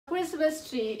Christmas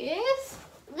tree is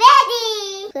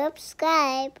ready.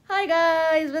 Subscribe. Hi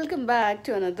guys, welcome back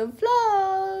to another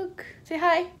vlog. Say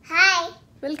hi. Hi.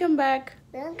 Welcome back.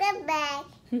 Welcome back.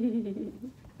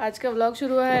 आज का vlog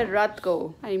शुरू है रात को,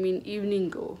 I mean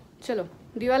evening को. चलो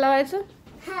दिवा लावायचं.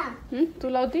 हाँ. तू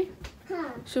लावती?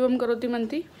 हाँ. शुभम करोती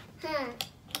म्हणती. हाँ.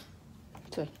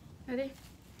 चल. अरे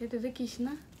ये तुझे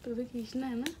कृष्णा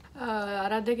है ना.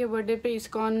 आराध्या के बर्थडे पे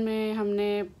इस्कॉन में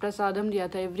हमने प्रसादम दिया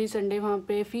था. एवरी संडे वहाँ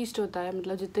पे फीस्ट होता है,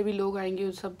 मतलब जितने भी लोग आएंगे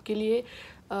उस सब के लिए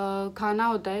खाना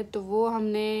होता है. तो वो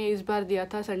हमने इस बार दिया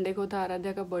था. संडे को था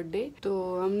आराध्या का बर्थडे,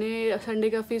 तो हमने संडे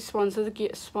का फीस्ट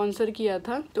स्पॉन्सर किया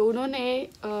था. तो उन्होंने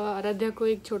आराध्या को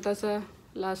एक छोटा सा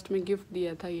लास्ट में गिफ्ट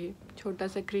दिया था. ये छोटा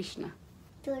सा कृष्णा.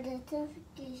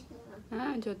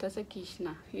 हाँ, छोटा सा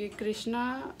कृष्णा. ये कृष्णा,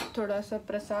 थोड़ा सा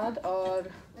प्रसाद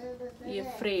और ये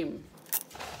फ्रेम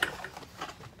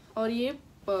और ये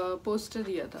पोस्टर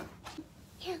दिया था.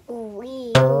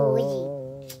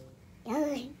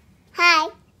 हाय.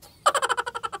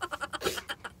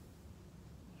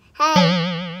 हाय.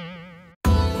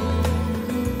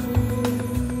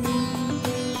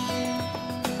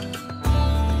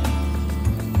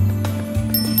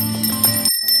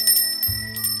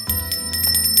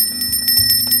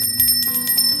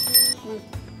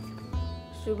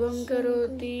 शुभम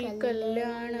करोति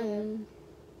कल्याणम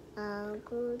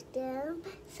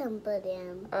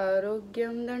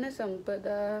आरोग्यम धन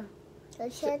संपदा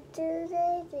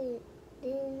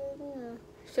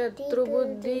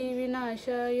शत्रुबुद्धि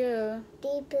विनाशाय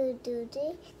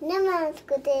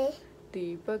नमस्ते.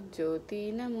 दीपक ज्योति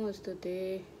नमोस्तुते.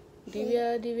 दिव्या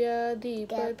दिव्या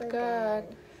दीपत्कार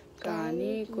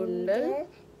कानी कुंडल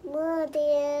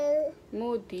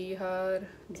मोतीहार.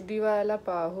 दिवाला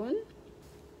पाहून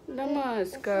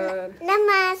नमस्कार.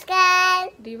 नमस्कार.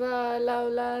 दिवा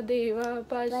लावला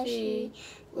देवापाशी,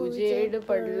 उजेड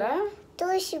पडला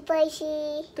तुळशी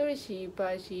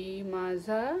पाशी.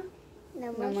 माझा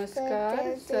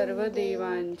नमस्कार सर्व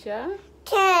देवांच्या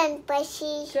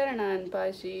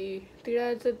चरणांपाशी.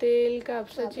 तिळाचं तेल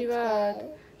कापसाची वात,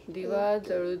 दिवा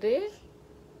जळू दे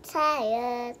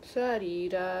सारी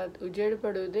रात. उजेड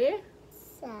पडू दे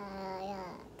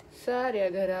साऱ्या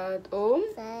घरात. ओम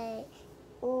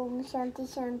ओम शांती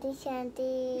शांती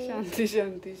शांती. शांती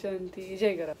शांती शांती.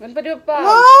 जय करा. गणपती बाप्पा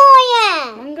मोया.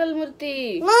 मंगल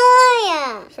मूर्ती मोया.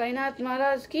 साईनाथ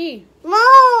महाराज की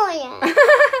मोया.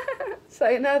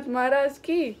 साईनाथ महाराज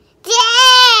की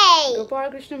जय. गोपाल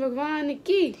कृष्ण भगवान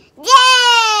की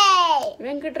जय.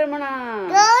 वेंकटरमणा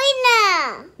गोविंदा.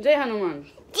 जय हनुमान.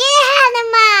 जय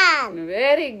हनुमान.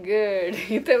 Very good.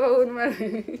 इथे बघून मला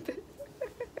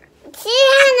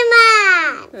जय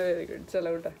हनुमान. Very good. चला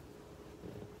उठा.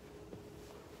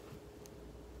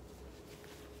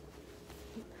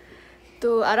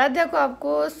 तो आराध्या को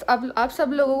आप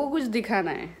सब लोगों को कुछ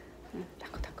दिखाना है.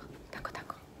 दाखव.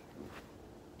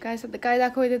 काय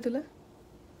दाखवायचं तुला?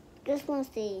 Christmas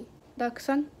tree.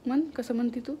 सांग म्हण. कसं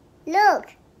म्हणती तू? Look,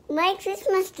 my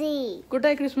Christmas tree. कुठं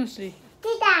आहे क्रिसमस ट्री?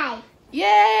 Today.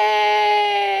 ये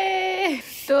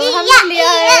तो हमने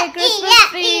लिया है क्रिसमस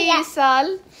ट्री इस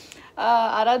साल.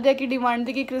 आराध्या की डिमांड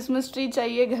थी कि क्रिसमस ट्री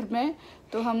चाहिए घर में,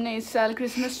 तो हमने इस साल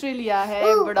क्रिसमस ट्री लिया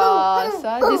है बड़ा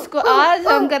सा, जिसको आज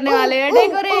हम करने वाले हैं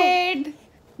डेकोरेट.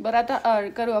 बरं आता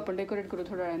करू आपण, डेकोरेट करू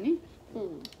थोड्या वेळाने.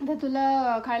 आता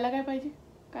तुला खायला काय पाहिजे?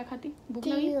 काय खाती? भूक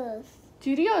लागली?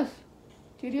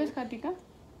 चिरियोस खाती का?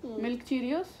 मिल्क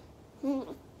चिरियोस.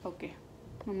 ओके,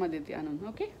 मम्मा देते आणून.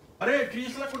 ओके. अरे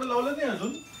ट्रीजला कुठे लावलं नाही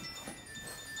अजून?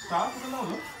 स्टार कुठे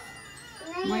लावलं?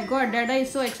 माय गॉड, डॅडा इज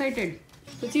सो एक्साइटेड.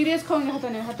 तो चिरियस खाऊन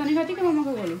घे. हाताने खाती का मम्मा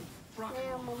का बोलू?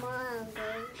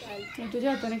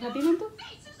 तुझ्या हाताने खाती ना तू?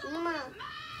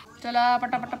 चला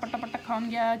पटापटा खाऊन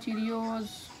घ्या चिरियोस.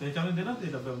 त्याच्यामध्ये दे ना ते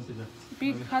डब्यामध्ये त्याच्या.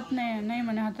 पी खात नाही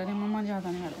म्हणे हाताने. मम्माच्या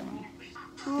हाताने खाते म्हणे.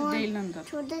 ते देईल नंतर.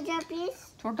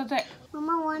 छोटंच आहे.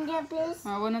 मम्मा वन द्या प्लीज.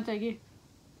 हा, वनच आहे. घे.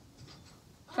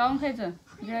 चावून खायचं,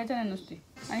 गिळायचं नाही नुसती.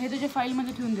 आणि हे तुझ्या फाईल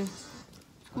मध्ये ठेवून दे.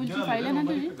 स्कूलची फाईल आहे ना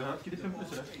तुझी? घरात किती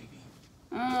टेम्परेचर आहे?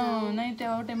 नाही,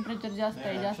 तेव्हा टेम्परेचर जास्त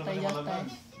आहे.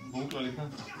 भूक लागली ना.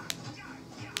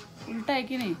 उलटा है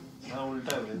कि नहीं? हाँ,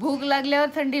 उल्टा है. भूख लगल्यावर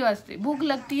ठंडी वाजते. भूख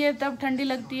लगती है तब ठंडी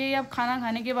लगती है, या खाना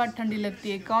खाने के बाद ठंडी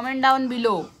लगती है? Comment down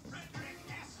below.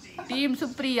 Team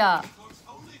Supriya.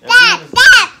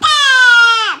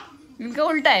 इनका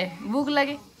उल्टा है. भूक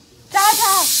लगे चहा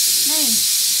नहीं,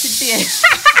 चिट्टी आहे.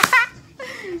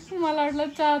 मला वाटलं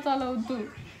चहा चालव तू,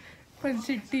 पण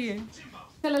चिट्टी आहे.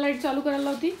 त्याला लाईट चालू करायला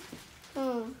लावती?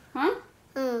 हाँ,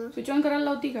 स्विच ऑन करायला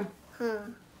लावती का?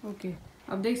 ओके.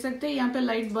 अब देख सकते हैं यहाँ पे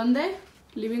लाइट बंद है.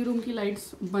 लिविंग रूम की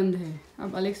लाइट्स बंद है.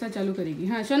 अब अलेक्सा चालू करेगी.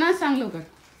 हाँ शोना सांग लवकर.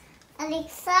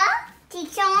 Alexa,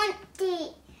 switch on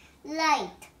the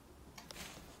light.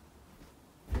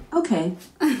 Okay.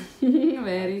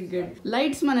 Very good.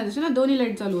 Lights म्हणायचं ना, दोन्ही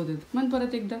लाईट चालू होते. म्हण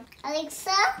परत एकदा.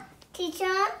 Alexa, switch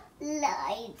on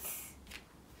lights.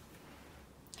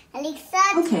 Alexa,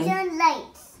 Okay. switch on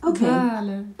lights. Okay.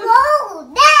 झालं. Oh,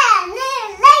 damn,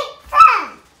 lights on.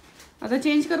 आता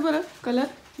चेंज कर बरं कलर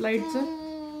लाईटचं.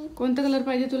 कोणता कलर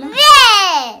पाहिजे तुला?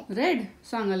 Red. रेड.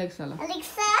 सांग अलेक्साला.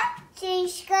 Alexa,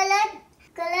 change color.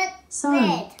 Color Sorry.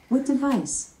 red. What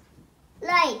device?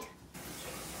 Light.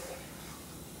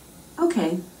 Okay.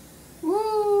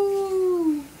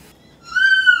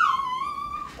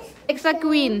 Alexa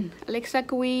queen. Alexa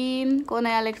queen. कोण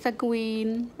आहे अलेक्सा क्वीन?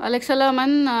 अलेक्साला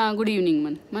म्हण गुड इव्हनिंग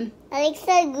म्हण.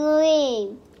 Alexa,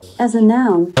 green. As a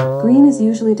noun, green is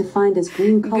usually defined as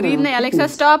green color. Green on नाही. Alexa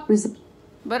curtains. Stop. Res-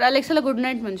 बरं अलेक्साला good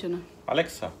night म्हणशो ना.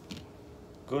 Alexa,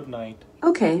 good night.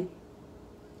 Okay.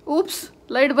 Oops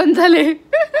light बंद झाले.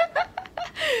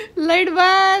 Light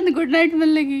बंद. Good night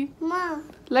म्हणले की. Ma.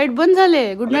 Light बंद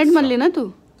झाले. Good night Alexa. म्हणली ना तू.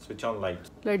 Switch on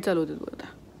light. लाइट चालू होती बोलता.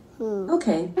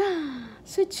 Okay.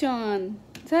 Switch on.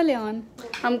 चले ऑन.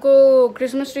 हमको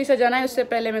क्रिसमस ट्री सजाना है, उससे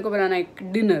पहले मेरे को बनाना है एक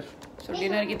डिनर. सो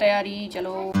डिनर की तैयारी.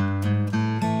 चलो.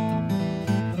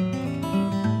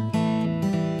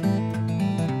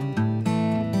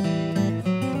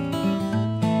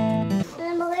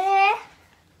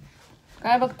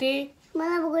 काय बघती?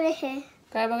 मला बघू दे हे.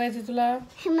 काय बघायचं तुला?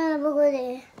 हे मला बघू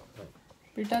दे.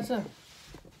 पिठाचं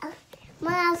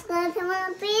मला आज करायचं मला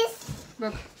प्लीज.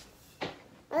 बघ.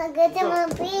 मला करायचं मला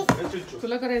प्लीज.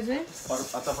 तुला करायचंय?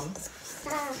 आता पण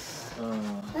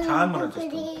छान म्हणायचं.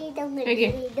 हे घे.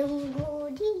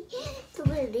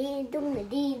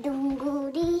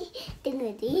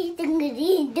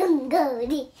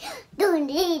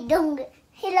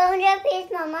 हे लावून द्या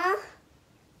प्लीज मामा.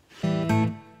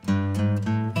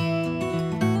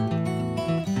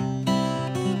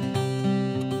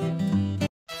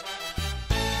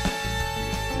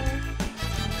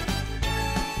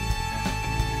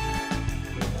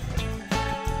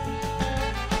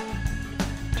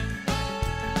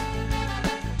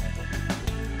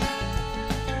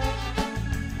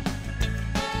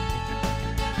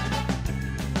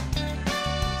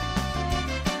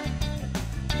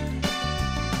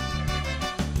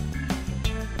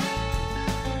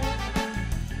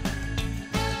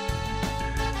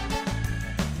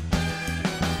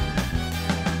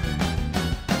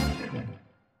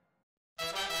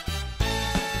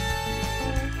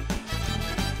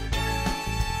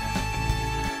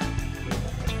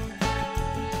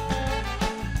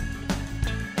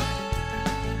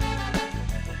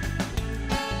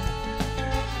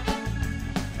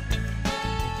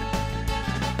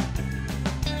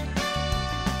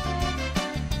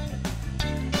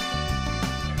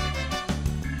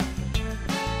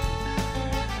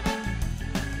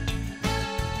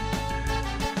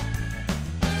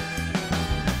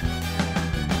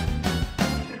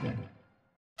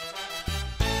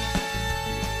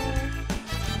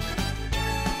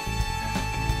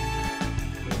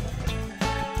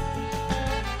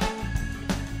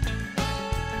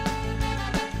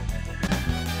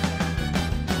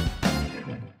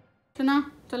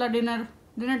 चला dinner.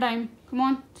 Dinner time. Come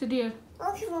on sit here.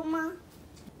 Okay mamma.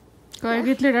 काय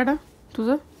घेतले डाटा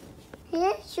तुझं?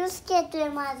 हे शूज घेतोय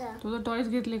माझा. तुझं टॉयज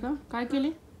घेतले का? काय केले?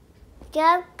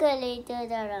 क्या केले ते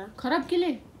जरा. खराब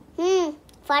केले?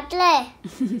 फाटलंय.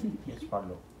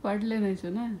 पाडले नाही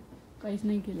ना. काहीच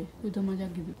नाही केले. तुझं मजाक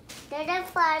घेते. त्याच्यात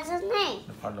फाडच नाही.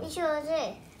 फाडलं. शूज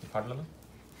आहे. फाडलं ना.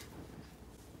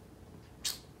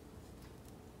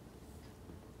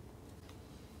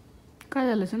 काय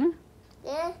झालं ना?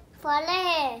 ए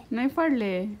फाडले. नाही फाडले.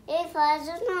 ए फाडच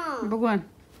ना. भगवान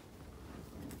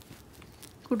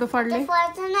कुठं फाडले?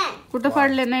 फाडच नाही. कुठं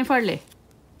फाडले? नाही फाडले.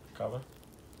 का बरं?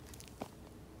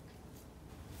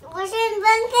 मशीन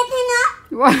बंद करते ना.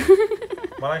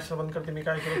 मला एक्स्ट्रा बंद करते. मी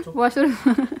काय करू? वॉशरूम.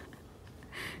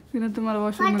 तिनं तुम्हाला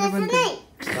वॉशरूम मध्ये बंद नाही.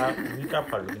 मी काय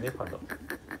फाडलं? मी नाही फाडलं.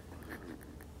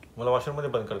 मला वॉशरूम मध्ये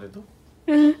बंद करते तू.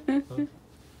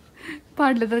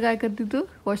 फाडले तर काय करते तू?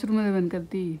 वॉशरूम मध्ये बंद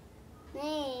करती.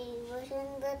 नाही मशीन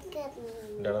बंद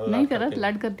करते. नाही करत.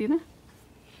 लाड करते ना.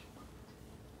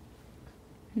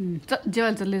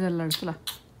 जेवायला चालले झालं लाड. चला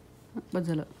बस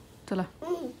झालं. चला.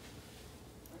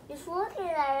 It's okay,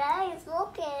 Lara. It's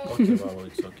okay. Okay बाबा.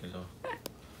 It's okay. जाऊ.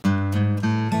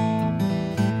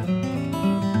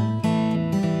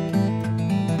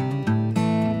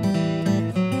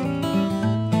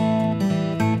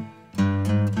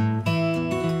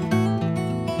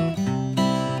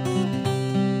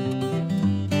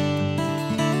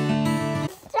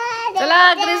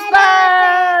 चला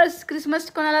क्रिसमस. क्रिसमस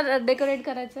कोणाला डेकोरेट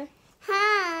करायचंय?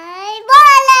 Hi,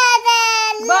 bola.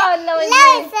 Bola,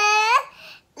 Lights.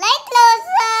 Light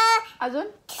closer. अजून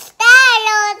स्टार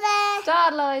लावायचं.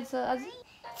 स्टार लावायचं. अजून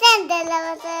सॅन्डल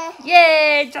लावायचं.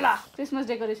 ये चला क्रिसमस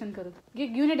डेकोरेशन करू.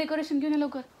 घेऊन ये डेकोरेशन, घेऊन ये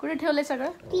लवकर. कुठे ठेवलंय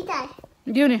सगळं? तिथं आहे.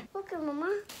 घेऊन ये. Okay mamma.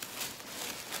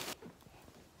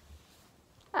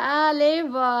 आले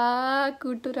वा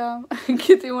कुटुराम.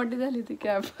 किती मोठी झाली ती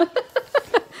cap.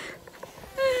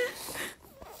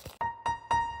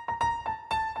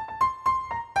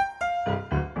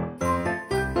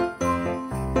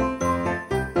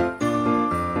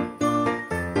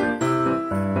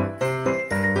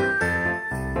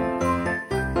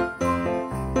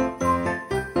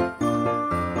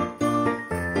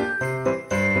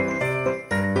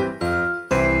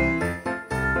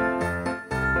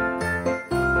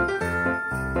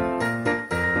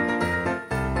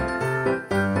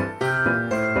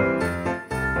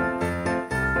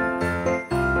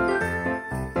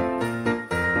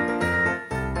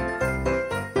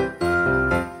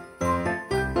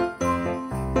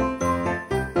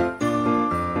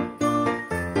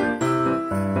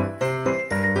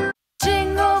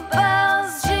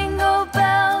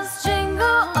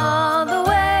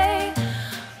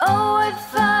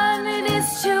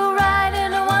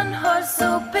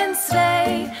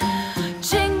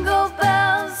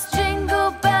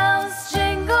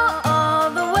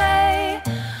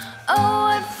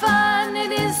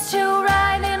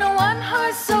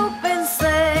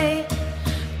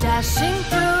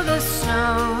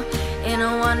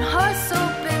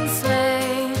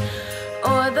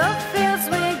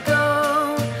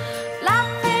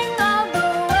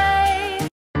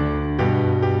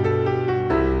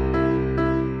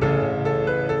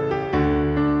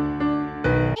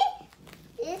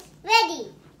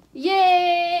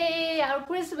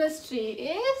 Christmas tree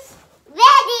is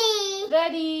ready.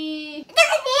 ready.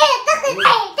 Ready.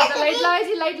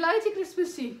 Light लावायची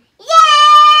क्रिसमसची.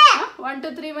 Yeah. 1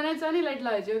 2 3 म्हणायचं आणि लाईट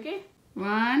लावायची. ओके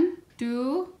 1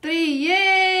 2 3 ये.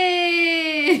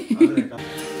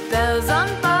 Bells on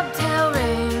bobtail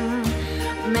ring,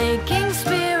 making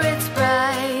spirits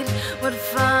bright. What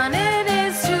fun it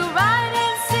is to ride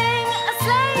and sing a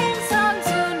sleighing song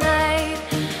tonight.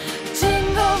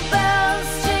 Jingle bells,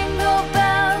 jingle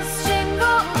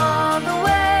all the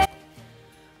way.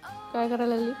 काय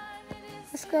करायला लागली?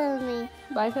 Excuse me.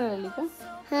 Bye करायला लागली का?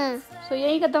 हाँ. सो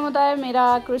यही खत्म होता है मेरा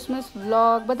क्रिसमस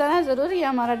व्लॉग. बताना जरूर ये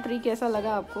हमारा ट्री कैसा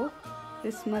लगा आपको.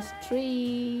 क्रिसमस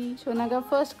ट्री, सोना का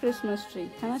फर्स्ट क्रिसमस ट्री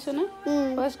है ना सोना?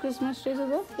 फर्स्ट क्रिसमस ट्री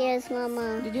तुझं? Yes, Mama.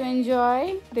 Did you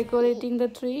enjoy decorating the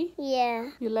tree?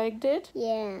 Yeah. You liked it?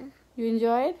 Yeah. You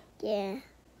enjoyed? Yeah.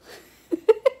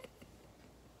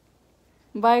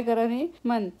 Bye करा नाही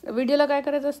मन. व्हिडिओला काय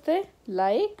करायचं असते?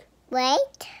 Like,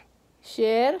 Wait.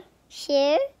 Share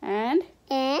Share and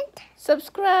and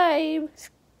subscribe.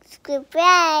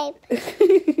 subscribe.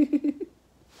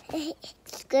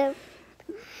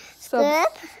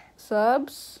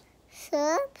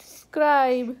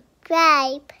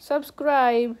 Subscribe.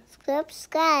 Subscribe.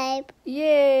 Subscribe.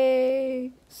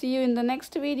 Yay! See you in the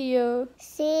next video.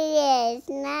 Serious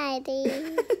nighty.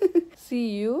 See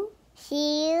you See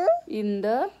you in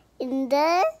the in the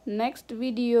next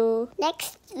video.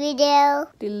 next video.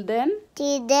 Till then,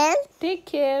 Till then, take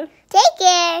care. take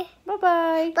care.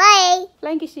 Bye-bye. Bye.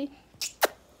 Flying kissy.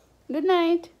 Good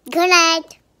night. Good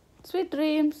night. Sweet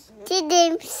dreams. See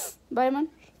dreams. Bye, man.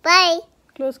 Bye.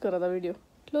 Close करा था video.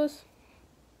 Close.